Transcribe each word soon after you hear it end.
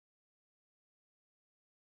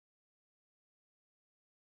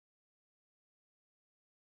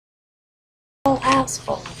whole house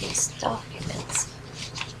full of these documents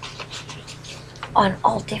on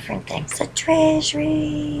all different things. The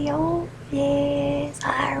Treasury, oh yes,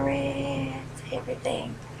 IRS,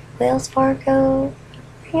 everything. Wells Fargo,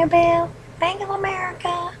 ring a bell, Bank of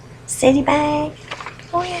America, Citibank.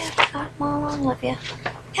 Oh yeah, got them all of you.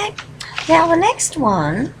 Okay, now the next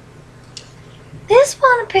one. This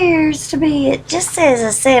one appears to be, it just says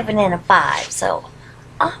a 7 and a 5, so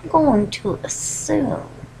I'm going to assume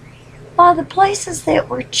by the places that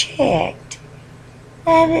were checked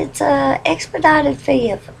that it's a expedited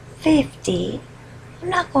fee of 50. I'm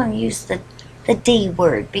not going to use the D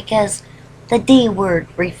word because the D word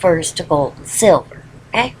refers to gold and silver,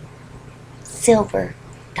 okay? Silver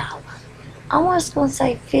dollar. I'm just going to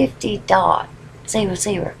say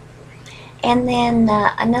 50.00. And then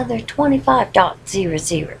another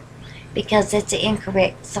 25.00 because it's an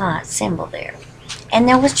incorrect symbol there. And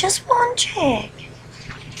there was just one check.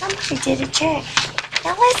 Somebody did a check.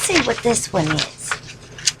 Now let's see what this one is.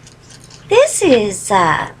 This is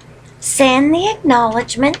send the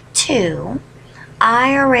acknowledgement to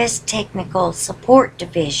IRS Technical Support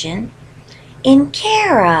Division in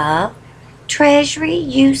care of Treasury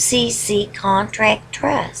UCC Contract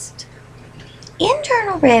Trust.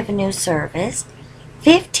 Internal Revenue Service,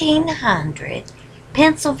 1500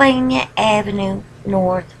 Pennsylvania Avenue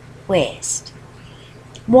Northwest,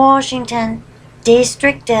 Washington,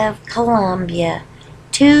 District of Columbia,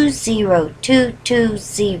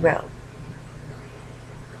 20220.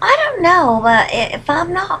 I don't know, but if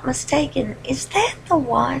I'm not mistaken, is that the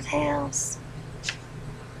White House?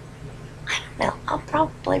 I don't know, I'm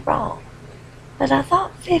probably wrong. But I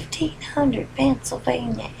thought 1500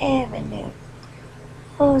 Pennsylvania Avenue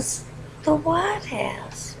was the White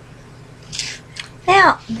House.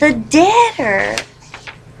 Now, the debtor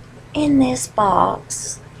in this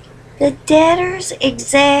box, the debtor's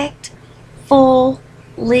exact full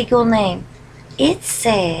legal name, it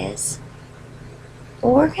says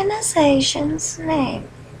organization's name,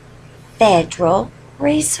 Federal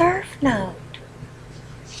Reserve Note.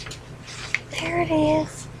 There it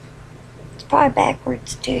is. It's probably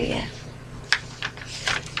backwards to you.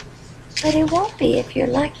 But it won't be if you're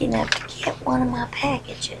lucky enough to get one of my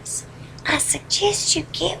packages. I suggest you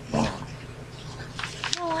get one.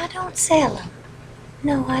 No, I don't sell them.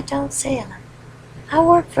 No, I don't sell them. I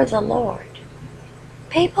work for the Lord.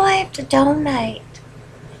 People have to donate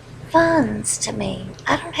funds to me.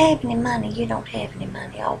 I don't have any money. You don't have any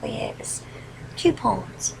money. All we have is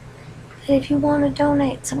coupons. But if you want to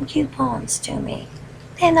donate some coupons to me,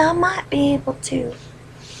 then I might be able to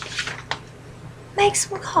make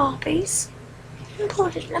some copies and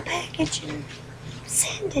put it in a package and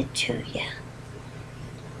send it to you.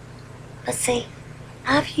 But see,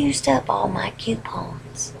 I've used up all my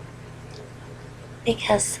coupons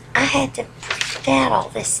because I had to print out all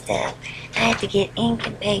this stuff. I had to get ink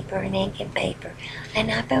and paper and ink and paper.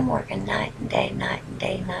 And I've been working night and day, night and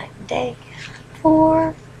day, night and day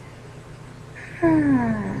for,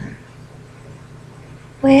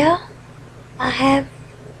 well, I have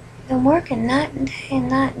been working night and day and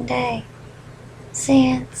night and day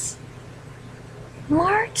since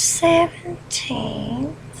March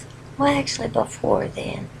 17th. Well, actually before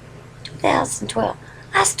then, 2012.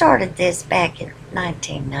 I started this back in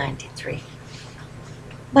 1993.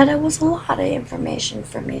 But it was a lot of information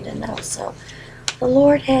for me to know, so the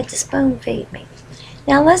Lord had to spoon feed me.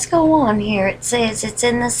 Now let's go on here. It says it's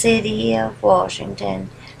in the city of Washington,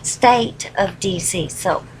 state of D.C.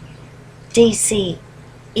 So D.C.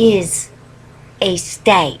 is a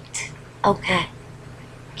state. Okay.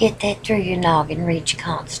 Get that through your noggin. Read your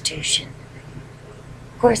Constitution.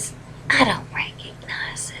 Of course, I don't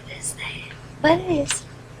recognize it as that. But it is.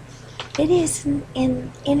 It is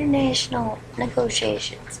in international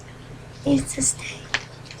negotiations. It's a state.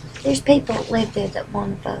 There's people that live there that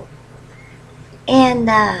want to vote. And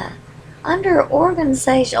under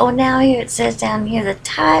organization, oh, now here it says down here the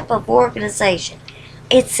type of organization.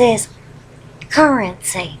 It says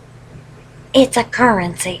currency. It's a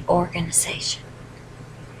currency organization.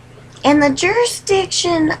 And the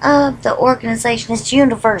jurisdiction of the organization is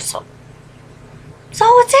universal. So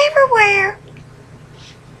it's everywhere.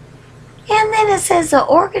 And then it says the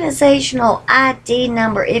organizational ID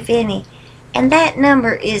number, if any. And that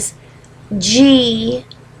number is GC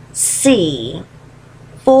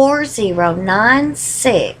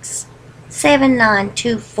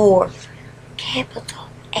 40967924, capital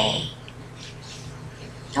A.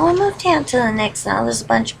 Now we move down to the next now. There's a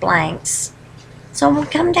bunch of blanks. So we'll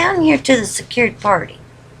come down here to the secured party.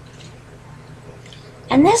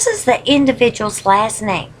 And this is the individual's last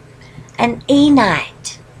name. An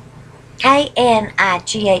Knight. Knight.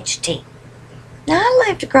 Now, I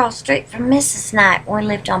lived across the street from Mrs. Knight when we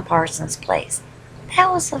lived on Parsons Place.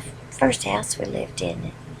 That was the first house we lived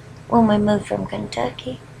in when we moved from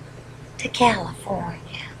Kentucky to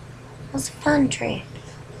California. It was a fun trip.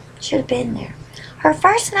 Should have been there. Her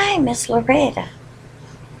first name is Loretta.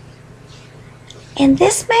 And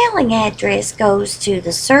this mailing address goes to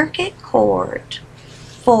the Circuit Court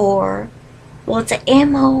for, well, it's a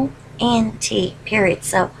M-O-N-T, period.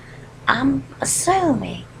 So I'm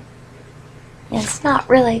assuming, and it's not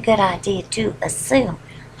really a good idea to assume,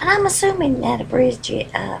 but I'm assuming that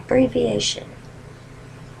abbreviation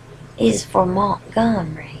is for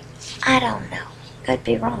Montgomery. I don't know. Could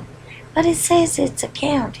be wrong. But it says it's a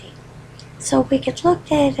county. So we could look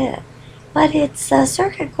that up. But it's a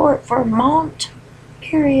Circuit Court for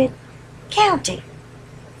County,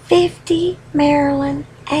 50 Maryland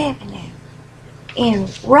Avenue in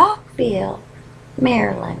Rockville,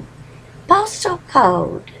 Maryland. Postal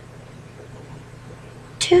code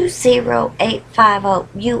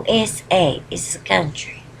 20850 USA is the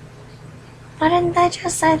country. Why didn't they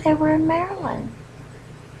just say they were in Maryland?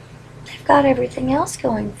 They've got everything else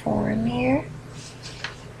going for them here.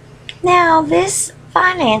 Now, this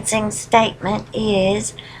financing statement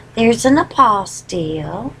is, there's an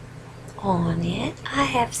apostille on it. I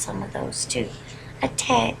have some of those too,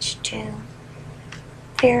 attached to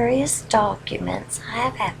various documents. I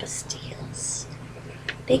have apostilles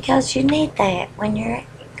because you need that when you're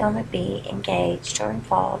going to be engaged or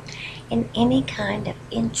involved in any kind of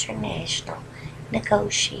international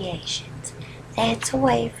negotiations. That's a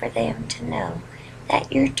way for them to know that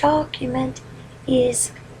your document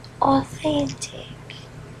is authentic.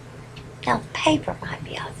 Now, the paper might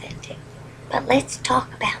be authentic, but let's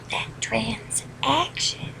talk about that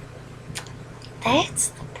transaction. That's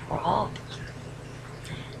the problem.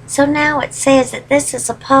 So now it says that this is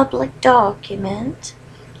a public document.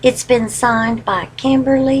 It's been signed by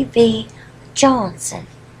Kimberly V. Johnson.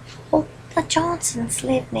 Oh, the Johnsons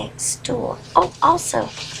live next door. Oh, also,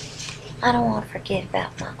 I don't want to forget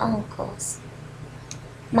about my uncles.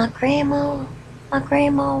 My grandma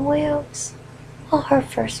Wilkes, well, her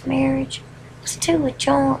first marriage was to a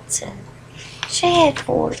Johnson. She had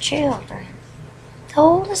 4 children. The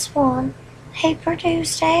oldest one, he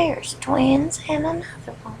produced heirs, twins, and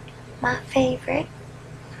another one. My favorite,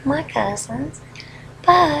 my cousins.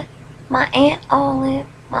 But my Aunt Olive,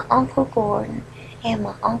 my Uncle Gordon, and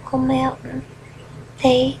my Uncle Melton,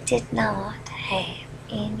 they did not have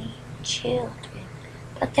any children.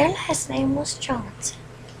 But their last name was Johnson.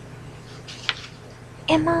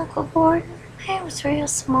 And my Uncle Gordon, he was real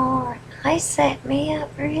smart. He set me up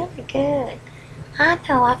really good. I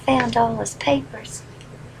know I found all his papers,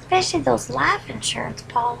 especially those life insurance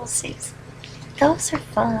policies. Those are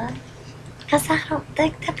fun, because I don't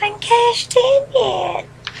think they've been cashed in yet.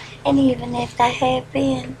 And even if they have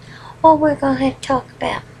been, well, we're going to have to talk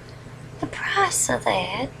about the price of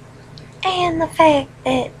that and the fact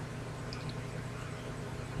that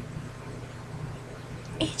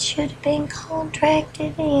it should have been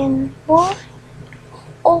contracted in what?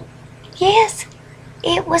 Oh, yes,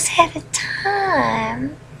 it was at a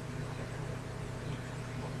time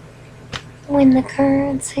when the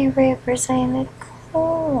currency represented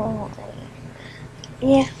coin.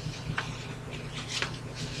 Yeah.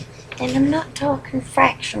 And I'm not talking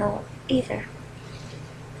fractional either.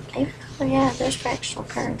 Even though, yeah, there's fractional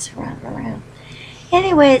currency running around.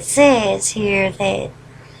 Anyway, it says here that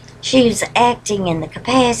she was acting in the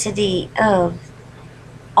capacity of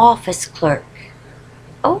office clerk.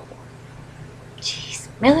 Oh, jeez,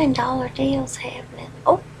 $1 million deals happening.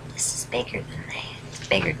 Oh, this is bigger than that. It's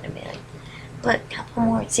bigger than $1 million. Look, a couple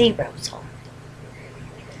more zeros on it.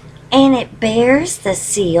 And it bears the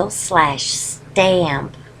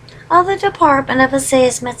seal/stamp of the Department of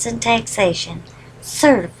Assessments and Taxation,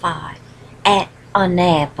 certified at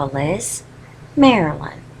Annapolis,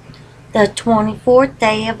 Maryland, the 24th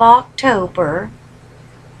day of October,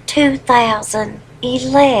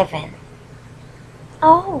 2011.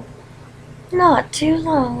 Oh, not too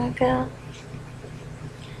long ago.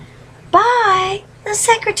 By the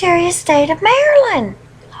Secretary of State of Maryland.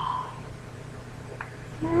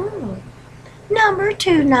 Number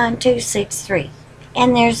 29263.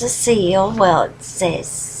 And there's a seal. Well, it says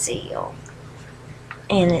seal.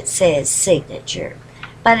 And it says signature.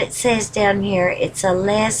 But it says down here it's a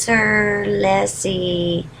lesser,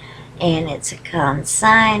 lessee, and it's a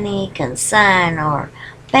consignee, consignor,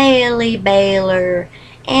 bailee, bailer,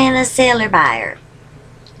 and a seller buyer.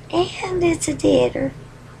 And it's a debtor.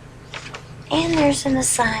 And there's an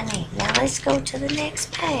assignee. Now let's go to the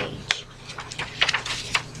next page.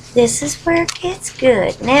 This is where it gets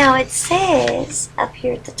good. Now it says up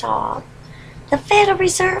here at the top, The Federal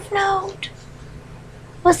Reserve note.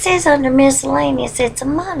 Well, it says under miscellaneous it's a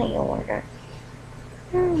money order.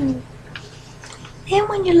 Then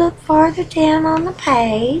when you look farther down on the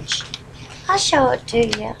page, I'll show it to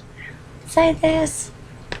you. Say this.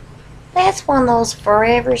 That's one of those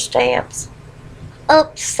forever stamps.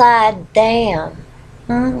 Upside down.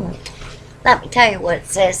 Let me tell you what it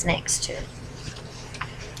says next to it.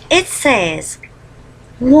 It says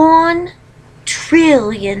 $1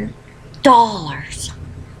 trillion.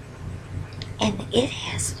 And it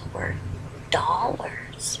has the word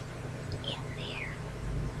dollars in there.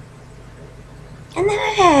 And then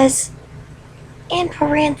it has, in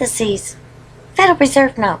parentheses, Federal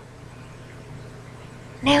Reserve note.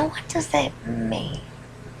 Now, what does that mean?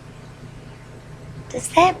 Does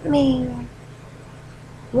that mean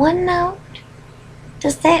one note?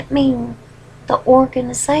 Does that mean the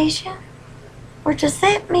organization? Or does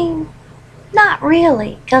that mean not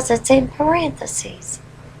really, because it's in parentheses?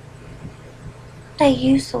 They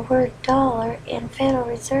use the word dollar and Federal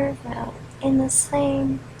Reserve note in the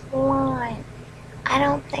same line. I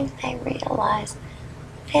don't think they realize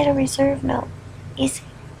Federal Reserve note is a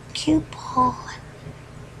coupon.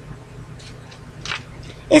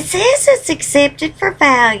 It says it's accepted for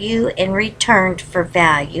value and returned for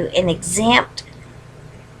value and exempt,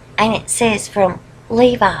 and it says from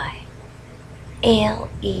Levi,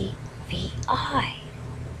 L-E-V-I.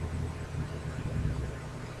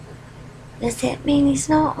 Does that mean he's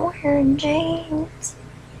not wearing jeans?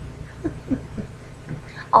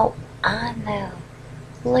 Oh, I know.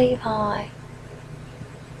 Levi.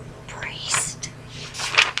 Priest.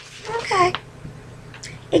 Okay.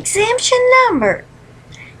 Exemption number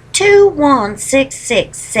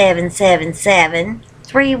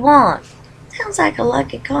 216677731. Sounds like a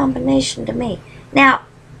lucky combination to me. Now,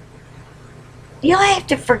 you'll have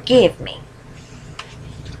to forgive me.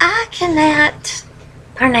 I cannot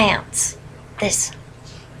pronounce this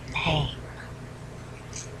name.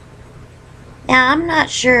 Now, I'm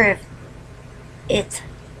not sure if it's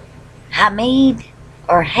Hamid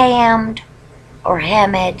or Hamd or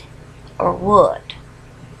Hamed or Wood.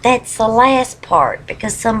 That's the last part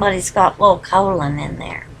because somebody's got a little colon in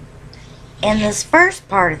there. And this first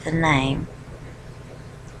part of the name,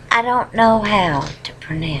 I don't know how to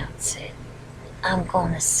pronounce it. I'm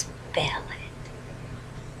going to spell it.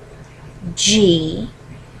 G-H-O-R-O-U-N-L-D-E-L-C-H-E-H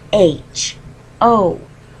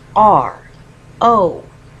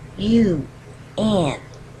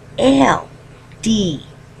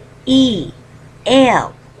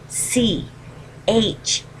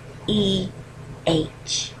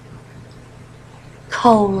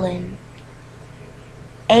colon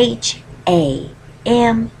H-A-M-E-D.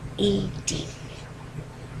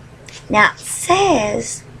 Now it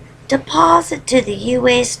says deposit to the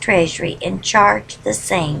U.S. Treasury and charge the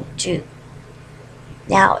same to.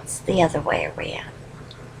 Now it's the other way around.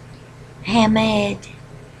 Hamed.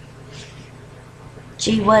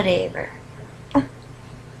 Gee, whatever.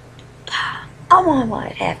 I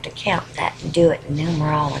might have to count that and do it in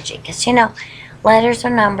numerology. Because, you know, letters are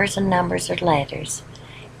numbers and numbers are letters.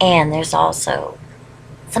 And there's also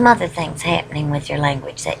some other things happening with your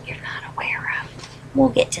language that you're not aware of. We'll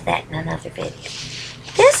get to that in another video.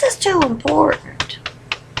 This is too important.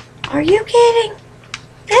 Are you kidding?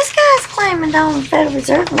 This guy's claiming to own the Federal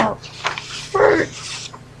Reserve note for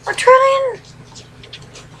 $1 trillion.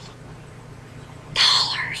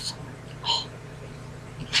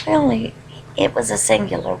 Really, it was a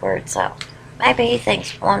singular word, so maybe he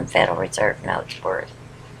thinks one Federal Reserve note's worth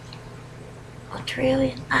 $1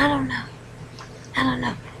 trillion. I don't know.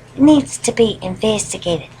 It needs to be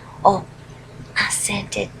investigated. Oh, I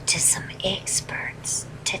sent it to some experts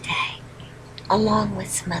today, along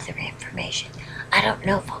with some other information. I don't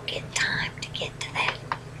know if I'll get time to get to that.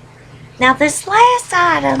 Now, this last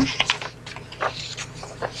item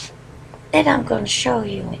that I'm going to show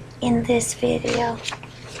you in this video,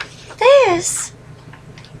 this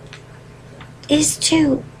is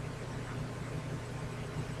to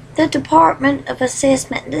the Department of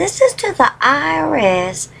Assessment. This is to the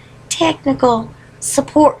IRS Technical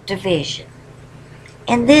Support Division.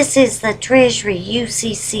 And this is the Treasury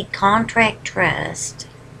UCC Contract Trust.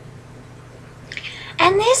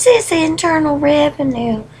 And this is Internal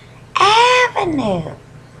Revenue Avenue.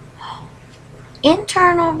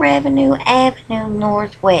 Internal Revenue Avenue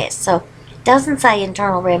Northwest. So it doesn't say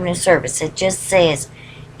Internal Revenue Service. It just says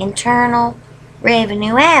Internal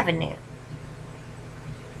Revenue Avenue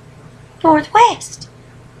Northwest.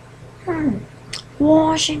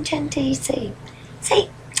 Washington, D.C. See,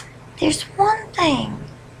 there's one thing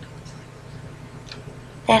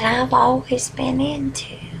that I've always been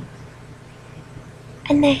into,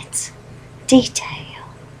 and that's detail.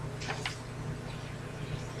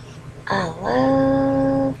 I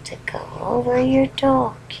love to go over your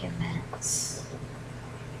documents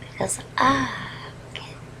because I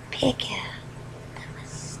can pick out the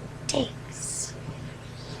mistakes.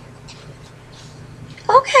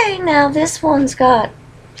 Okay, now this one's got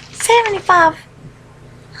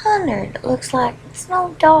 7,500. It looks like it's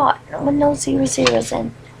no dot with no zeros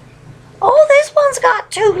in. Oh, this one's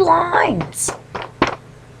got 2 lines.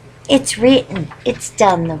 It's written. It's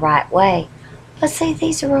done the right way. But see,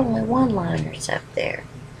 these are only one-liners up there.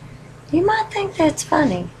 You might think that's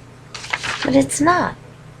funny, but it's not.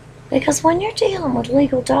 Because when you're dealing with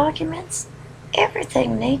legal documents,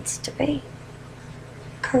 everything needs to be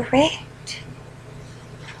correct.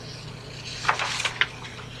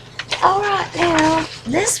 Alright, now,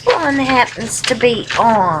 this one happens to be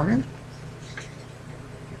on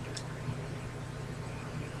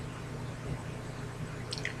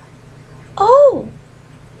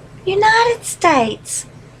United States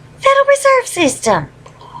Federal Reserve System.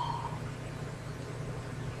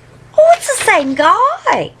 Oh, it's the same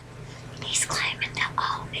guy. He's claiming to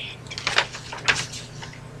own it.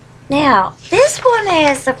 Now, this one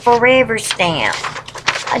has the forever stamp.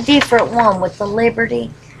 A different one with the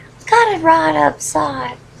Liberty. Got it right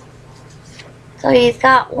upside. So you've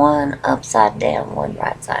got one upside down, one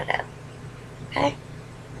right side up. Okay?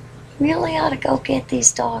 You really ought to go get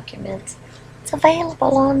these documents. It's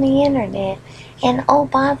available on the internet. And oh,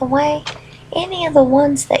 by the way, any of the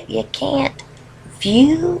ones that you can't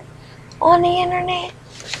view on the internet,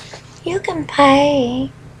 you can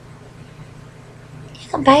pay. You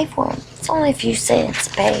can pay for them. It's only a few cents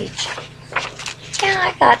a page. Yeah,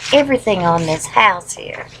 I got everything on this house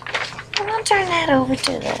here. I'm going to turn that over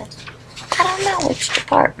to the, I don't know which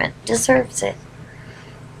department deserves it.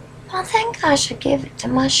 I think I should give it to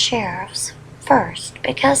my sheriffs first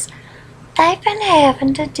because they've been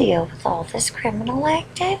having to deal with all this criminal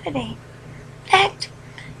activity. In fact,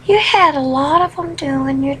 you had a lot of them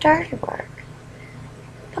doing your dirty work.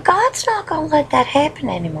 But God's not going to let that happen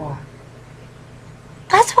anymore.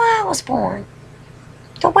 That's why I was born.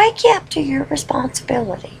 To wake you up to your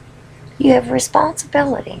responsibility. You have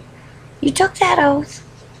responsibility. You took that oath.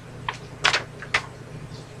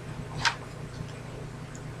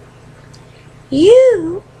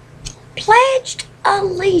 You pledged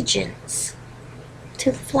allegiance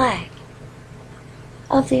to the flag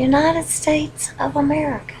of the United States of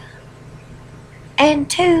America and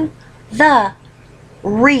to the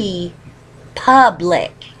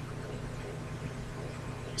Republic.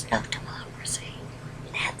 There's no democracy.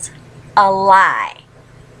 That's a lie.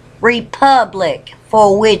 Republic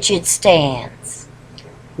for which it stands.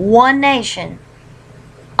 One nation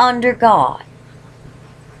under God.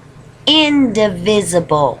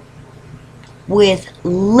 Indivisible, with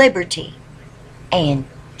liberty and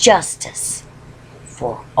justice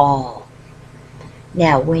for all.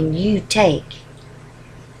 Now, when you take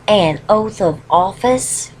an oath of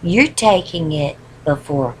office, you're taking it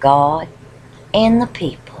before God and the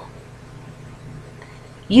people.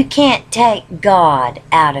 You can't take God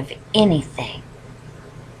out of anything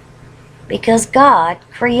because God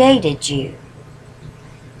created you,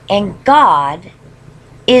 and God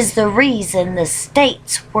is the reason the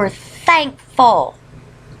states were thankful.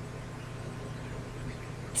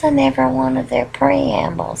 It's in every one of their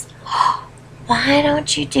preambles. Why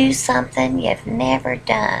don't you do something you've never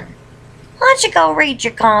done? Why don't you go read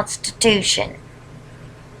your Constitution?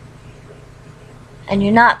 And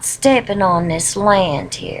you're not stepping on this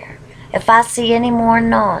land here. If I see any more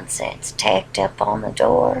nonsense tacked up on the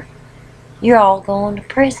door, you're all going to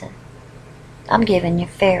prison. I'm giving you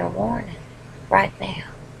fair warning right now.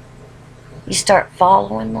 You start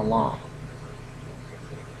following the law.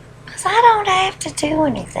 Because I don't have to do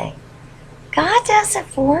anything. God does it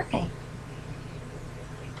for me.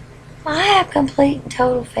 I have complete and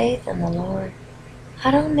total faith in the Lord. I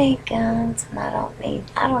don't need guns, and I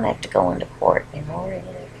don't have to go into court anymore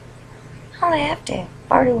either. I don't have to.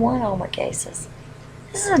 I've already won all my cases.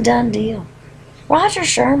 This is a done deal. Roger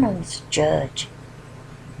Sherman's judge.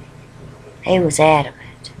 He was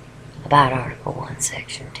adamant about Article 1,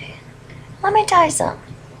 Section 10. Let me tell you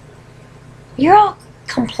something. You're all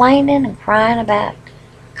complaining and crying about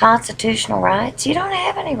constitutional rights. You don't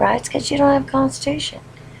have any rights because you don't have a constitution.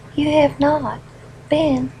 You have not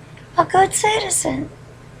been a good citizen.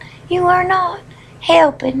 You are not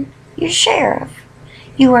helping your sheriff.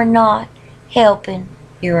 You are not helping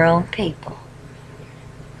your own people.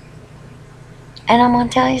 And I'm going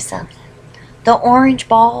to tell you something. The orange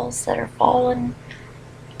balls that are falling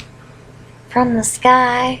from the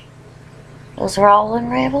sky, those are all in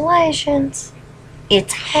Revelations.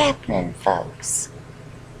 It's happening, folks.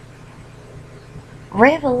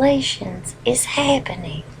 Revelations is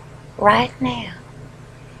happening right now.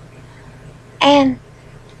 And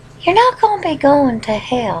you're not going to be going to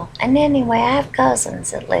hell. And anyway, I have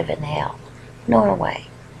cousins that live in hell, Norway.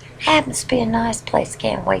 Happens to be a nice place.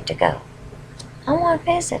 Can't wait to go. I want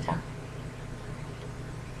to visit them.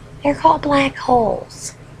 They're called black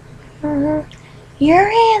holes. Your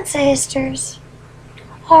ancestors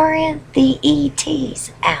are in the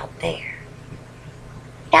ETs out there.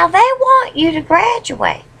 Now they want you to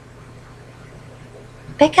graduate,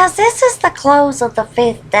 because this is the close of the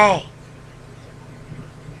 5th day.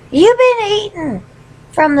 You've been eating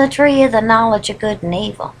from the tree of the knowledge of good and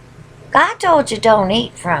evil. God told you don't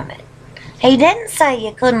eat from it. He didn't say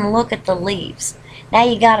you couldn't look at the leaves. Now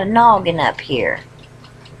you got a noggin up here.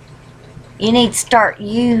 You need to start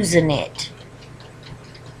using it.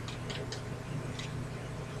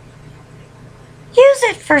 Use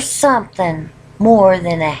it for something more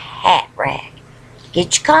than a hat rack.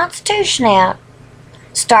 Get your Constitution out.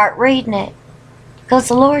 Start reading it. Because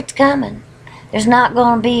the Lord's coming. There's not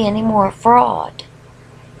going to be any more fraud.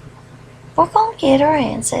 We're going to get our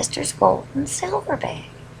ancestors' gold and silver back.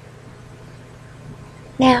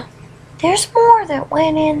 Now, there's more that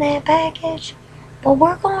went in that package, but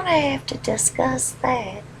we're going to have to discuss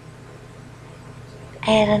that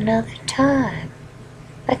at another time,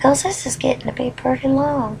 because this is getting to be pretty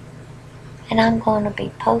long, and I'm going to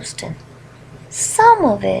be posting some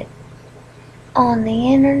of it on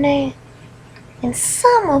the internet, and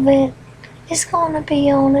some of it is going to be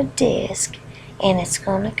on a disc, and it's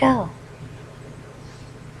going to go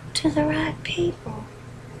to the right people,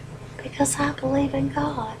 because I believe in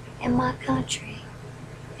God and my country,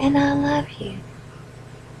 and I love you,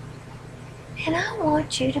 and I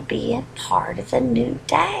want you to be a part of the new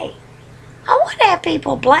day. I want to have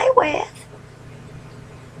people play with.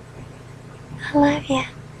 I love you.